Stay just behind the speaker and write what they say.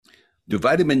Do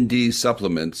vitamin D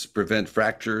supplements prevent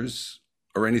fractures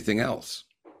or anything else?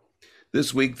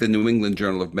 This week, the New England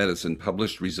Journal of Medicine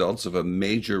published results of a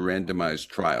major randomized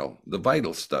trial, the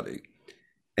VITAL study.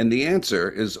 And the answer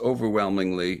is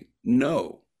overwhelmingly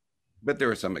no, but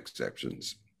there are some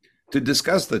exceptions. To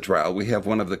discuss the trial, we have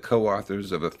one of the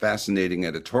co-authors of a fascinating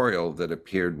editorial that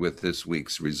appeared with this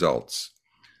week's results.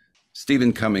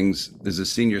 Stephen Cummings is a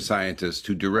senior scientist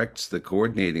who directs the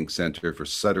Coordinating Center for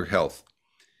Sutter Health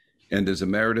and is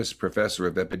Emeritus Professor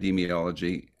of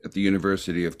Epidemiology at the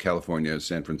University of California,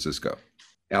 San Francisco.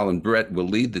 Alan Brett will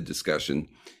lead the discussion.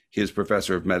 He is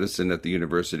Professor of Medicine at the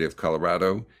University of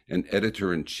Colorado and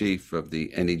Editor-in-Chief of the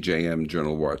NEJM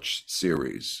Journal Watch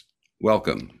series.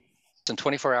 Welcome.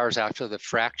 24 hours after the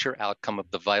fracture outcome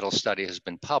of the VITAL study has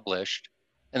been published,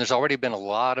 and there's already been a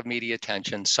lot of media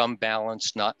attention, some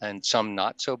balanced, and some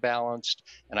not so balanced.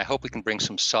 And I hope we can bring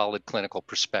some solid clinical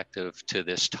perspective to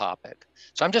this topic.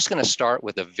 So I'm just going to start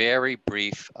with a very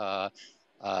brief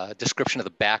description of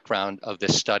the background of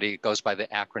this study. It goes by the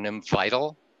acronym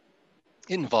VITAL.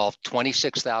 It involved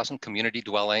 26,000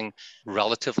 community-dwelling,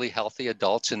 relatively healthy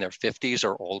adults in their 50s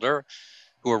or older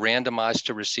who were randomized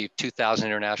to receive 2,000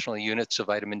 international units of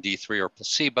vitamin D3 or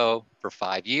placebo for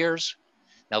 5 years.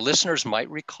 Now, listeners might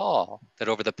recall that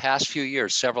over the past few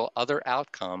years, several other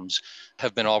outcomes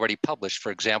have been already published. For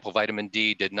example, vitamin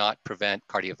D did not prevent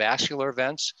cardiovascular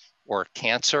events or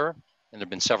cancer, and there have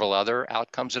been several other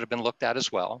outcomes that have been looked at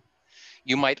as well.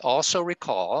 You might also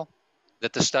recall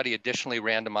that the study additionally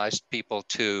randomized people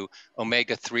to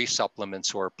omega-3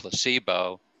 supplements or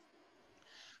placebo,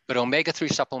 but omega-3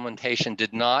 supplementation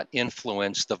did not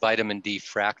influence the vitamin D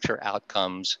fracture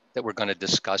outcomes that we're going to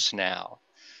discuss now.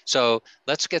 So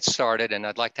let's get started, and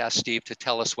I'd like to ask Steve to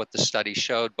tell us what the study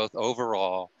showed, both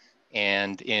overall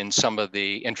and in some of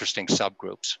the interesting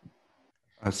subgroups.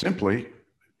 Simply,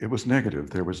 it was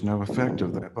negative. There was no effect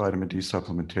of that vitamin D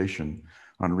supplementation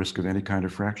on risk of any kind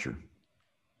of fracture.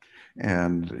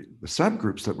 And the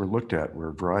subgroups that were looked at were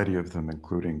a variety of them,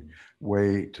 including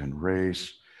weight and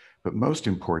race, but most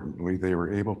importantly, they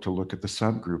were able to look at the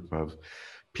subgroup of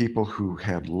people who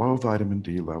had low vitamin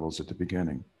D levels at the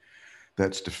beginning.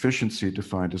 That's deficiency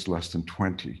defined as less than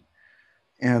 20.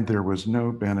 And there was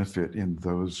no benefit in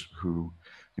those who,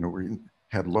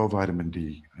 had low vitamin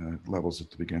D levels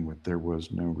to begin with. There was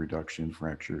no reduction in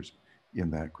fractures in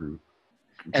that group.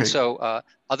 Okay. And so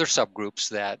other subgroups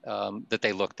that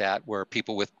they looked at were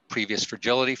people with previous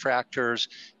fragility fractures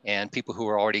and people who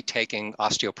were already taking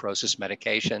osteoporosis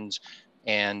medications.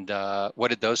 And what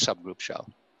did those subgroups show?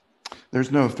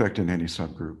 There's no effect in any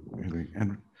subgroup, really.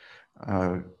 And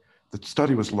the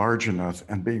study was large enough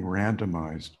and being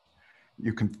randomized,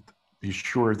 you can be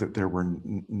sure that there were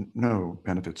no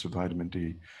benefits of vitamin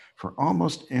D for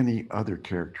almost any other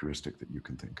characteristic that you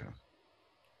can think of.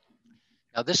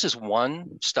 Now, this is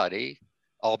one study,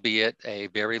 albeit a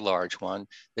very large one,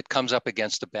 that comes up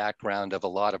against the background of a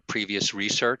lot of previous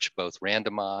research, both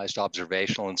randomized,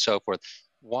 observational, and so forth.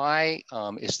 Why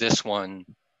is this one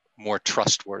more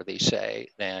trustworthy, say,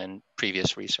 than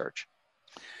previous research?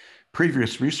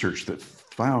 Previous research that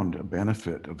found a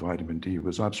benefit of vitamin D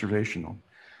was observational.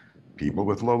 People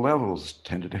with low levels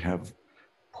tended to have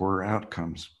poorer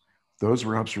outcomes. Those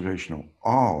were observational.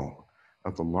 All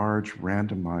of the large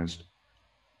randomized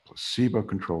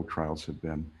placebo-controlled trials have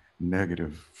been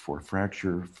negative for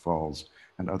fracture, falls,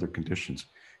 and other conditions.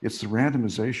 It's the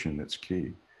randomization that's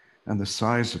key, and the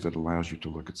size of it allows you to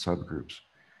look at subgroups.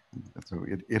 So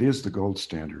it is the gold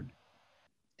standard.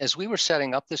 As we were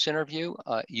setting up this interview,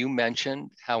 you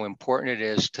mentioned how important it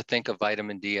is to think of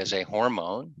vitamin D as a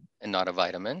hormone and not a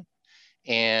vitamin.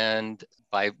 And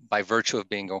by virtue of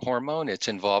being a hormone, it's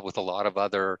involved with a lot of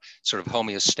other sort of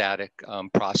homeostatic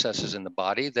processes in the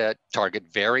body that target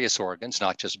various organs,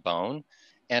 not just bone.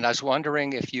 And I was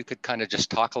wondering if you could kind of just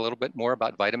talk a little bit more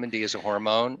about vitamin D as a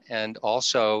hormone and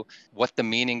also what the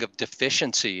meaning of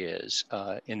deficiency is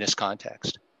in this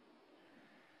context.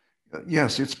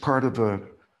 Yes, it's part of a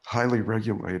highly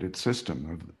regulated system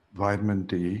of vitamin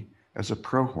D as a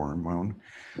prohormone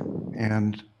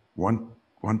and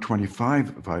 125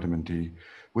 vitamin D,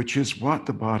 which is what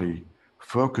the body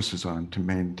focuses on to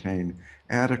maintain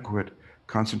adequate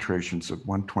concentrations of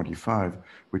 125,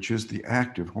 which is the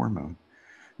active hormone.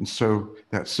 And so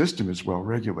that system is well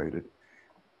regulated.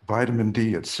 Vitamin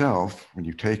D itself, when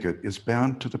you take it, is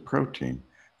bound to the protein,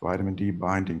 vitamin D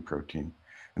binding protein.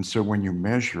 And so when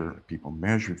people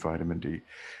measured vitamin D,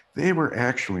 they were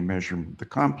actually measuring the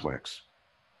complex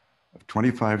of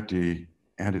 25D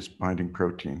and its binding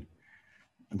protein.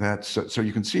 So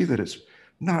you can see that it's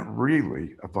not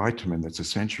really a vitamin that's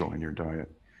essential in your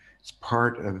diet. It's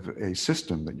part of a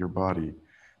system that your body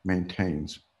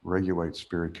maintains, regulates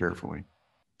very carefully.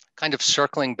 Kind of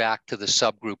circling back to the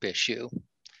subgroup issue,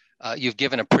 you've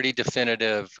given a pretty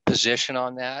definitive position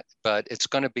on that, but it's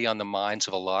going to be on the minds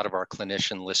of a lot of our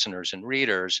clinician listeners and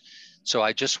readers. So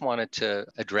I just wanted to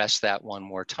address that one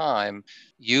more time.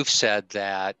 You've said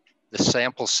that the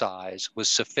sample size was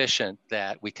sufficient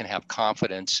that we can have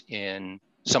confidence in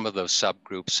some of those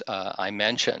subgroups I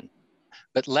mentioned.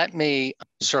 But let me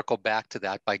circle back to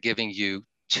that by giving you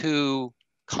two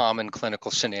common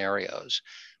clinical scenarios.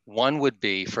 One would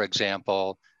be, for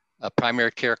example, a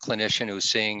primary care clinician who's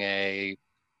seeing a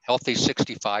healthy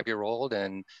 65-year-old,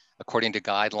 and according to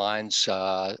guidelines,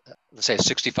 let's say a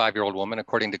 65-year-old woman,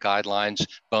 according to guidelines,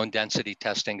 bone density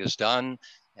testing is done.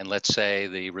 And let's say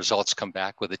the results come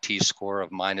back with a T-score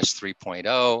of minus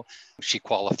 3.0. She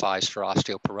qualifies for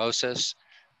osteoporosis.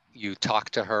 You talk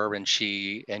to her and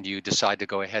you decide to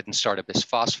go ahead and start a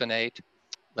bisphosphonate.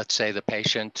 Let's say the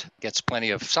patient gets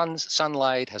plenty of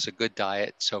sunlight, has a good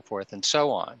diet, so forth and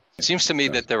so on. It seems to me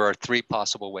that there are three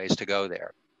possible ways to go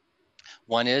there.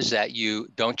 One is that you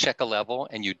don't check a level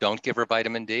and you don't give her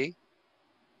vitamin D.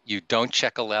 You don't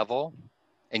check a level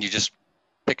and you just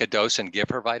pick a dose and give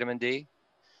her vitamin D.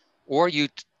 Or you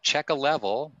check a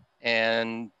level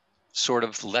and sort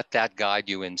of let that guide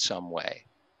you in some way.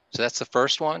 So that's the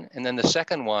first one. And then the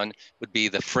second one would be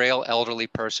the frail elderly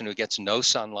person who gets no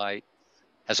sunlight,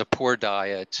 has a poor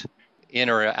diet, in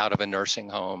or out of a nursing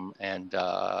home. And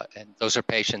those are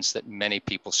patients that many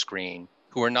people screen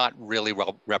who are not really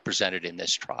well represented in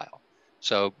this trial.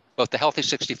 So both the healthy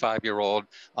 65-year-old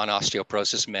on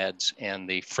osteoporosis meds and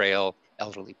the frail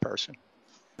elderly person.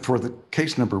 For the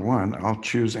case number one, I'll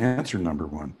choose answer number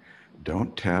one.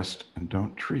 Don't test and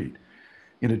don't treat.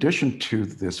 In addition to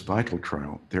this VITAL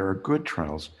trial, there are good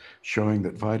trials showing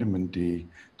that vitamin D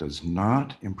does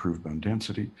not improve bone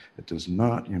density, it does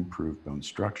not improve bone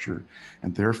structure,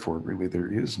 and therefore really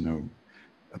there is no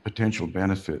potential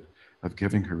benefit of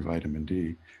giving her vitamin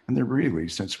D. And there really,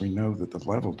 since we know that the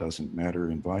level doesn't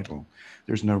matter in VITAL,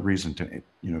 there's no reason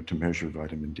to measure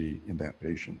vitamin D in that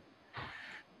patient.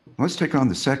 Let's take on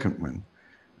the second one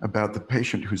about the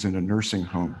patient who's in a nursing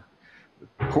home,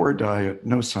 poor diet,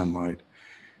 no sunlight.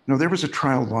 No, there was a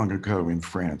trial long ago in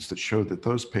France that showed that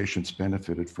those patients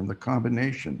benefited from the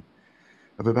combination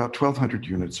of about 1,200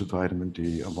 units of vitamin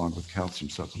D along with calcium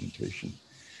supplementation.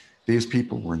 These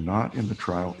people were not in the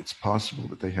trial. It's possible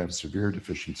that they have severe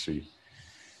deficiency.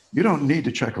 You don't need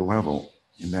to check a level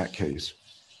in that case.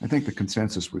 I think the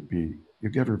consensus would be you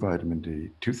give her vitamin D,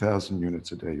 2,000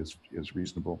 units a day is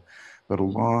reasonable, but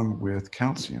along with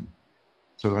calcium.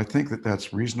 So I think that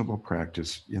that's reasonable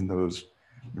practice in those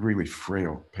really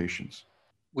frail patients.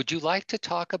 Would you like to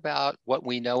talk about what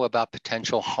we know about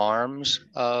potential harms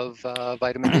of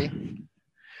vitamin D?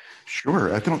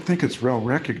 Sure. I don't think it's well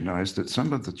recognized that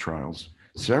some of the trials,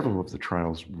 several of the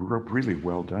trials were really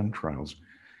well done trials,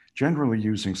 generally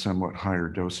using somewhat higher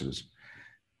doses,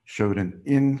 showed an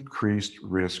increased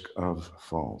risk of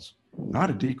falls. Not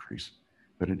a decrease,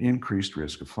 but an increased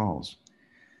risk of falls.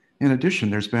 In addition,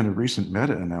 there's been a recent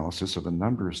meta-analysis of a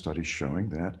number of studies showing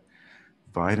that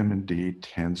vitamin D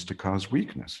tends to cause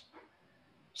weakness,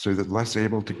 so that less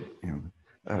able to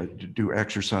do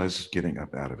exercise, getting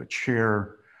up out of a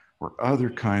chair, or other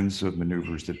kinds of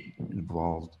maneuvers that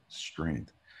involve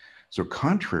strength. So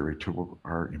contrary to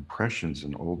our impressions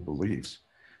and old beliefs,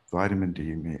 vitamin D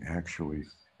may actually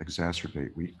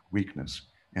exacerbate weakness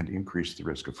and increase the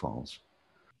risk of falls.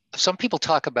 Some people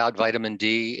talk about vitamin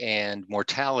D and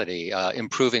mortality,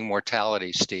 improving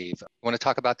mortality, Steve. Want to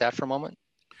talk about that for a moment?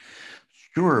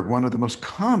 Sure. One of the most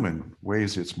common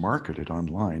ways it's marketed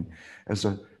online as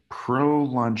a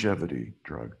pro-longevity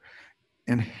drug,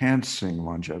 enhancing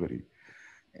longevity.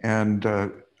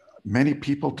 And many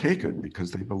people take it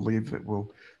because they believe it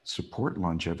will support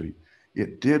longevity.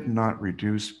 It did not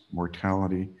reduce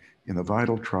mortality in the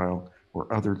VITAL trial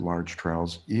or other large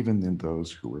trials, even in those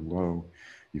who were low.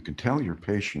 You can tell your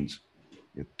patients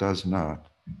it does not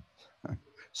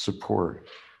support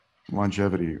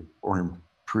longevity or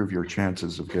improve your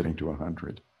chances of getting to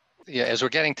 100. Yeah, as we're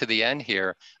getting to the end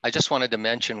here, I just wanted to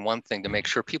mention one thing to make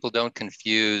sure people don't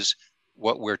confuse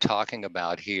what we're talking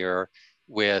about here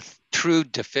with true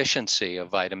deficiency of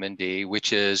vitamin D,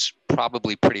 which is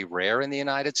probably pretty rare in the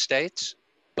United States,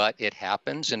 but it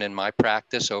happens. And in my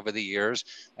practice over the years,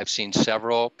 I've seen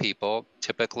several people,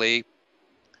 typically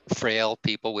frail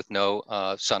people with no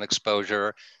sun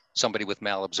exposure, somebody with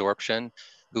malabsorption,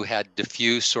 who had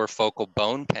diffuse or focal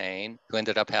bone pain, who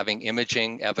ended up having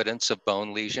imaging evidence of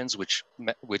bone lesions, which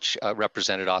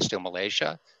represented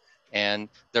osteomalacia. And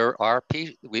there are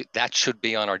that should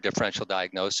be on our differential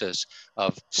diagnosis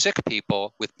of sick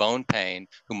people with bone pain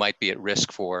who might be at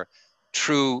risk for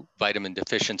true vitamin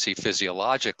deficiency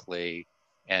physiologically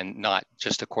and not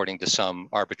just according to some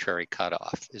arbitrary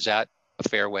cutoff. Is that a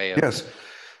fair way of? Yes.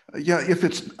 Yeah, if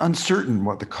it's uncertain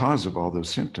what the cause of all those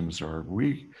symptoms are,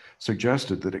 we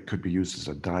suggested that it could be used as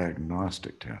a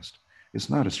diagnostic test. It's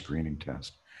not a screening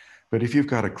test. But if you've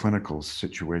got a clinical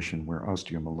situation where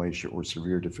osteomalacia or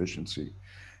severe deficiency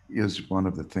is one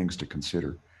of the things to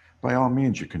consider, by all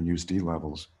means, you can use D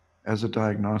levels as a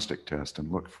diagnostic test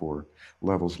and look for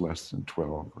levels less than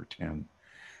 12 or 10.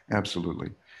 Absolutely.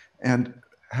 And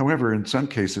however, in some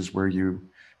cases where you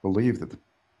believe that the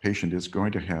patient is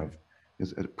prone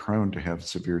to have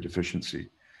severe deficiency,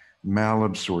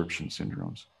 malabsorption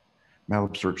syndromes,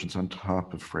 malabsorption's on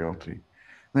top of frailty,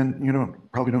 then you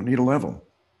probably don't need a level.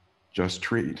 Just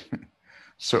treat.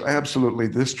 So absolutely,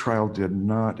 this trial did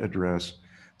not address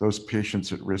those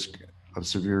patients at risk of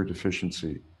severe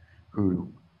deficiency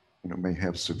who may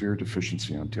have severe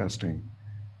deficiency on testing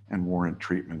and warrant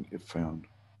treatment if found.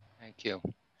 Thank you.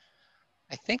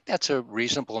 I think that's a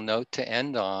reasonable note to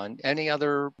end on. Any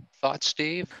other thoughts,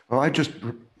 Steve? Well, I just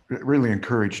really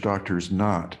encourage doctors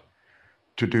not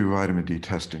to do vitamin D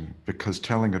testing, because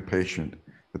telling a patient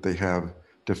that they have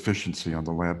deficiency on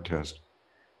the lab test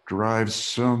drives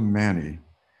so many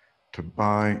to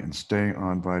buy and stay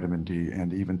on vitamin D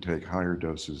and even take higher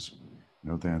doses,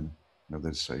 than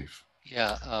that's safe.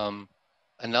 Yeah.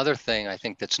 Another thing I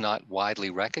think that's not widely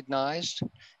recognized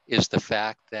is the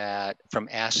fact that from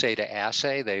assay to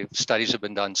assay, studies have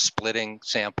been done splitting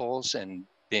samples and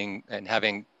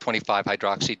having 25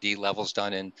 hydroxy D levels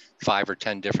done in 5 or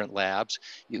 10 different labs.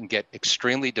 You can get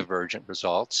extremely divergent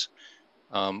results.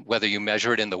 Whether you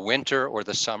measure it in the winter or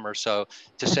the summer. So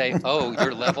to say, oh,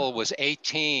 your level was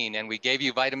 18 and we gave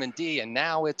you vitamin D and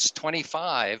now it's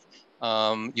 25,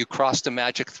 you crossed the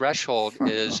magic threshold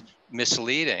is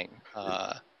misleading.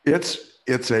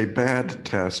 It's a bad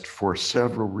test for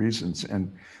several reasons.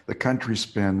 And the country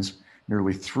spends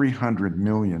nearly $300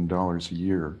 million a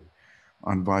year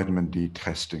on vitamin D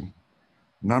testing.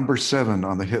 Number 7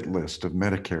 on the hit list of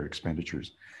Medicare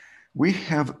expenditures. We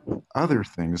have other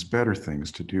things, better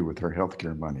things to do with our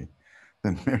healthcare money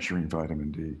than measuring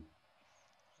vitamin D.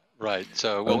 Right.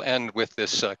 So we'll end with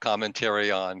this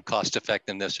commentary on cost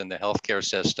effectiveness in the healthcare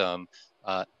system.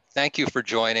 Thank you for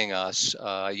joining us.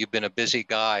 You've been a busy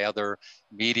guy. Other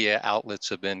media outlets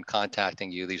have been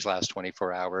contacting you these last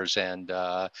 24 hours, and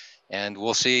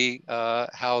we'll see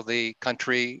how the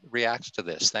country reacts to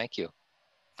this. Thank you.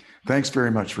 Thanks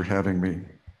very much for having me.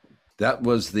 That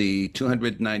was the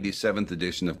 297th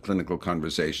edition of Clinical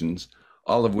Conversations,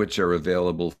 all of which are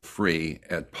available free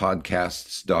at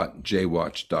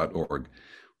podcasts.jwatch.org.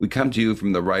 We come to you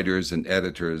from the writers and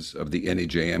editors of the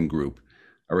NEJM Group.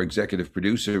 Our executive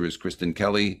producer is Kristen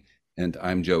Kelly, and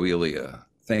I'm Joe Elia.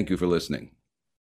 Thank you for listening.